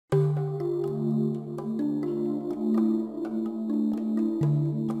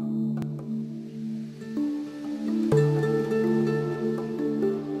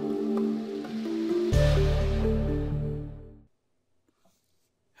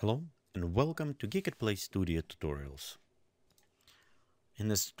Hello and welcome to Geekatplay Studio Tutorials. In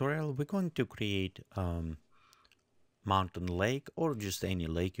this tutorial we're going to create mountain lake or just any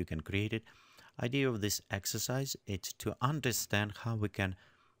lake you can create it. Idea of this exercise is to understand how we can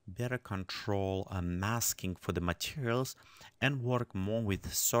better control masking for the materials and work more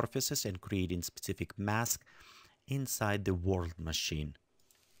with surfaces and creating specific mask inside the world machine.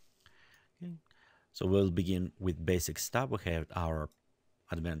 Okay. So we'll begin with basic stuff. We have our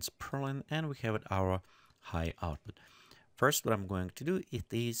advanced purlin and we have our high output. First, what I'm going to do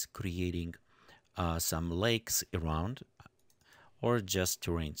is creating some lakes around or just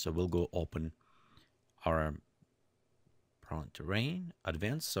terrain. So we'll go open our purlin terrain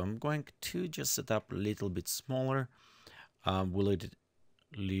advanced. So I'm going to just set up a little bit smaller. Will it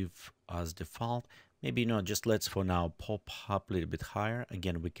leave as default? Maybe not, just let's for now pop up a little bit higher.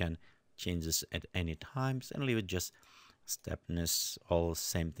 Again, we can change this at any times and leave it just stepness, all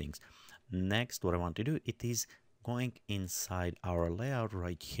same things. Next, what I want to do, it is going inside our layout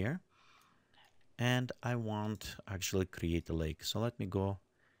right here, and I want to actually create a lake. So let me go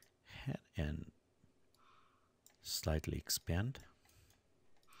ahead and slightly expand.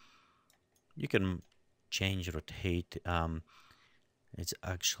 You can change, rotate. It's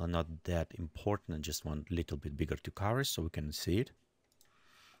actually not that important. I just want a little bit bigger to cover so we can see it.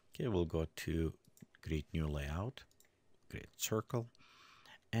 Okay, we'll go to create new layout. Create circle,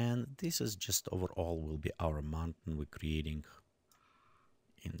 and this is just overall will be our mountain we're creating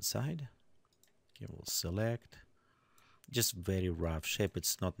inside. Okay, we'll select just very rough shape.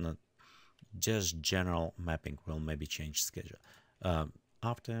 It's not just general mapping. We'll maybe change schedule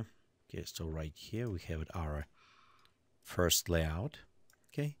after. Okay, so right here we have our first layout.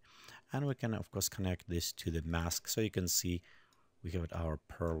 Okay, and we can of course connect this to the mask so you can see we have our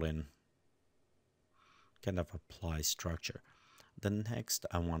purlin kind of apply structure. Then next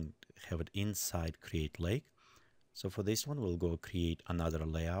I want to have it inside create lake. So for this one we'll go create another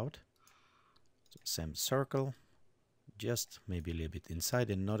layout. So same circle, just maybe a little bit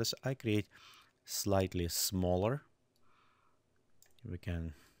inside, and notice I create slightly smaller. We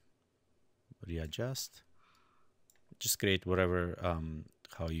can readjust, just create whatever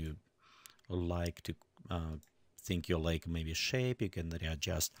how you like to think your lake maybe shape. You can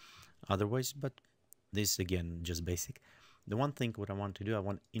readjust otherwise, but this again just basic. The one thing what I want to do, I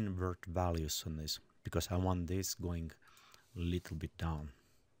want invert values on this because I want this going a little bit down.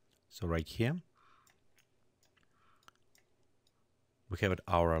 So right here we have it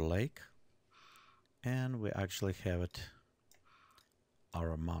our lake, and we actually have it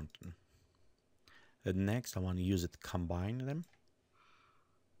our mountain. And next I want to use it combine them.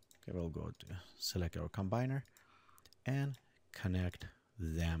 Okay, we'll go to select our combiner and connect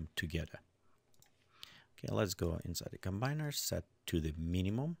them together. Okay, let's go inside the combiner, set to the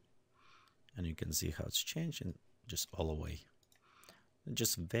minimum, and you can see how it's changing just all the way.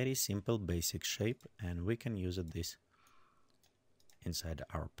 Just very simple basic shape, and we can use this inside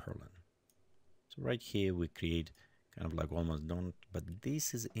our purlin. So right here we create kind of like almost don't, but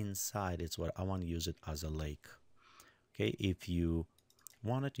this is inside. It's what I want to use it as a lake. Okay, if you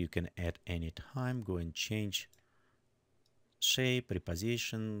want it, you can add any time, go and change shape,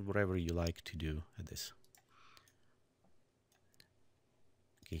 reposition, whatever you like to do at this.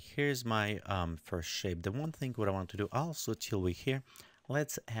 Okay, here's my first shape. The one thing what I want to do also till we're here,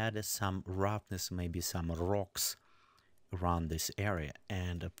 let's add some roughness, maybe some rocks around this area.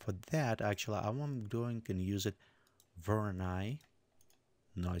 And for that, actually, I'm going to use it Verni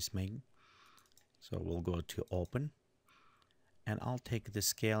noise making. So we'll go to open, and I'll take the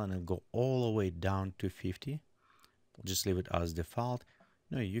scale and I'll go all the way down to 50. We'll just leave it as default.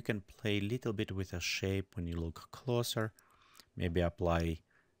 No, you can play a little bit with a shape when you look closer, maybe apply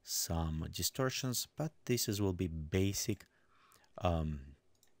some distortions, but this will be basic to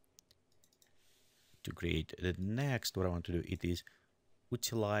create. The next what I want to do, it is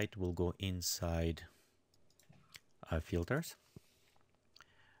Utilite will go inside filters,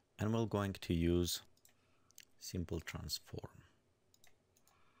 and we're going to use simple transform.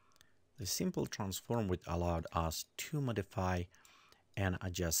 The simple transform would allow us to modify and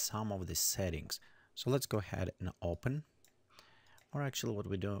adjust some of the settings. So let's go ahead and open. Or actually what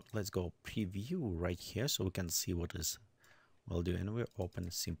we do, let's go preview right here so we can see what is we'll do, and we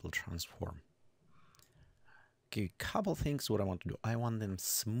open simple transform. Okay, couple things what I want to do. I want them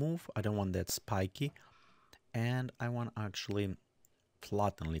smooth, I don't want that spiky, and I want actually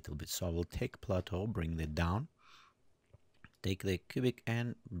flatten a little bit. So I will take plateau, bring it down, take the cubic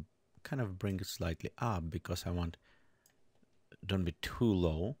and kind of bring it slightly up because I want don't be too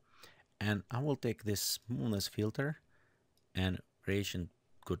low, and I will take this smoothness filter and variation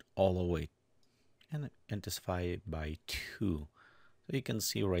could all the way and intensify it by 2. So you can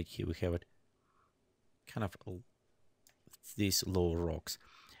see right here we have it kind of these low rocks.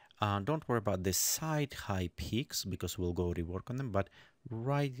 Don't worry about the side high peaks because we'll go rework on them, but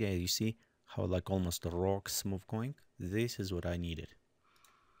right there you see how like almost the rock smooth going. This is what I needed.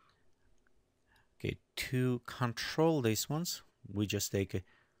 Okay, to control these ones, we just take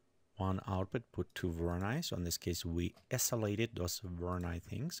one output, put 2 Voronoi. So in this case, we isolated those Voronoi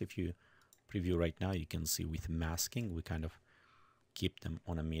things. If you preview right now, you can see with masking, we kind of keep them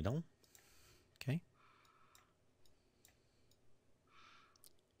on a middle. Okay.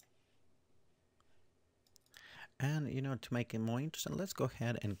 And, you know, to make it more interesting, let's go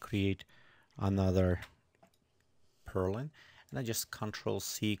ahead and create another purlin. And I just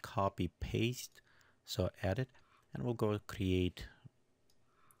Control-C, copy, paste. So edit, and we'll go create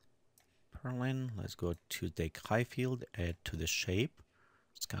purlin. Let's go to take high field, add to the shape.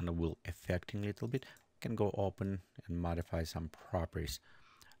 It's kind of will affecting a little bit. We can go open and modify some properties.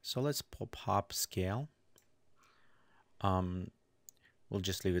 So let's pop up scale. We'll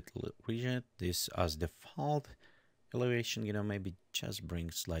just leave it rigid. This as default. Elevation, you know, maybe just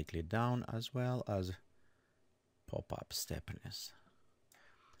bring slightly down, as well as pop up steepness.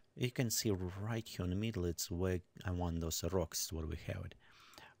 You can see right here in the middle, it's where I want those rocks, where we have it.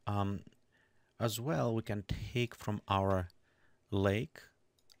 As well, we can take from our lake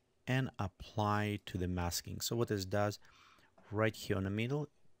and apply to the masking. So what this does, right here in the middle,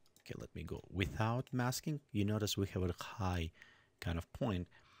 okay, let me go without masking. You notice we have a high kind of point,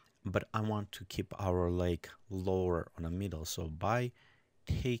 but I want to keep our lake lower on the middle. So by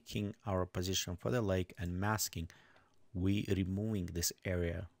taking our position for the lake and masking, we removing this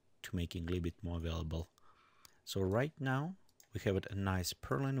area to making a little bit more available. So right now we have a nice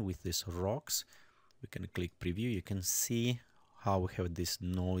purlin with these rocks. We can click preview. You can see how we have this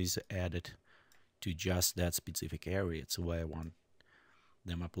noise added to just that specific area. It's where I want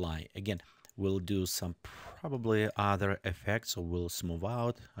them apply. Again, we'll do some probably other effects, so we'll smooth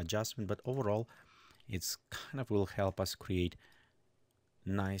out adjustment, but overall it's kind of will help us create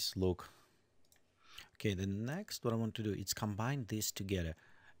nice look. Okay, the next what I want to do is combine this together,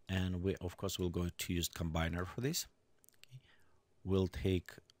 and we of course will go to use combiner for this. Okay. We'll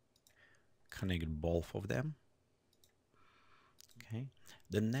connect both of them. Okay,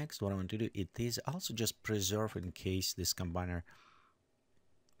 the next what I want to do, it is also just preserve in case this combiner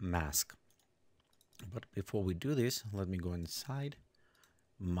mask. But before we do this, let me go inside,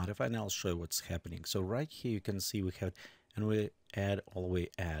 modify, and I'll show you what's happening. So right here you can see we have, and we add all the way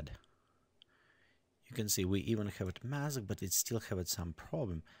add. You can see we even have it masked, but it still have some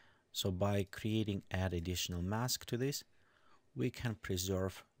problem. So by creating add additional mask to this, we can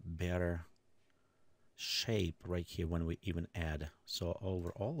preserve better shape right here when we even add. So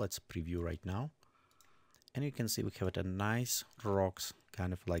overall, let's preview right now. And you can see we have a nice rocks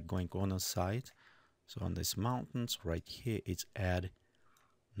kind of like going on the side. So on these mountains right here, it's add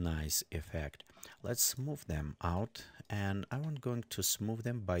nice effect. Let's smooth them out, and I'm going to smooth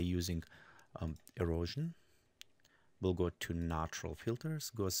them by using erosion. We'll go to natural filters,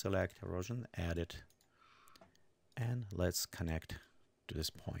 go select erosion, add it, and let's connect to this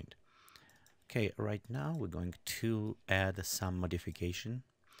point. Okay, right now we're going to add some modification.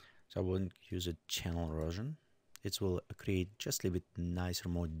 So I won't use a channel erosion. It will create just a little bit nicer,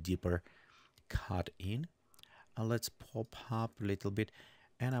 more deeper cut in. And let's pop up a little bit,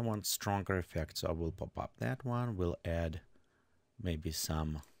 and I want stronger effect, so I will pop up that one. We'll add maybe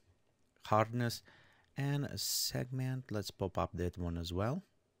some hardness and a segment. Let's pop up that one as well.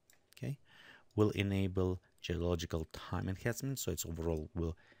 Okay, we'll enable geological time enhancement, so it's overall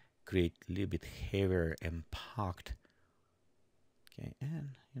will create a little bit heavier impact. Okay, and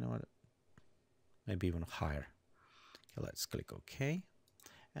you know what, maybe even higher. Okay, let's click OK,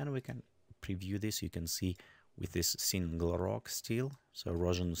 and we can preview this. You can see with this single rock still, so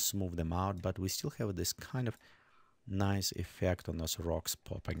erosion smooth them out, but we still have this kind of nice effect on those rocks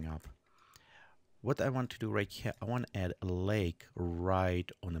popping up. What I want to do right here, I want to add a lake right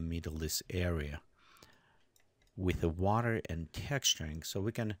on the middle of this area with the water and texturing, so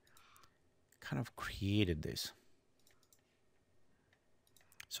we can kind of create this.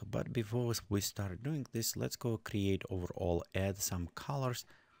 So, but before we start doing this, let's go create overall, add some colors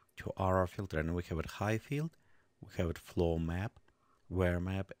to our filter, and we have a high field, we have a flow map, wear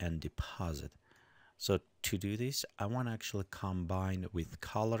map, and deposit. So to do this, I want to actually combine with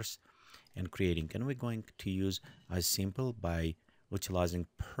colors and creating, and we're going to use a simple by utilizing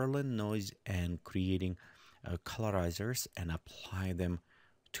purlin noise and creating colorizers and apply them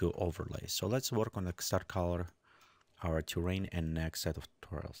to overlays. So let's work on the start color our terrain in next set of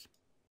tutorials.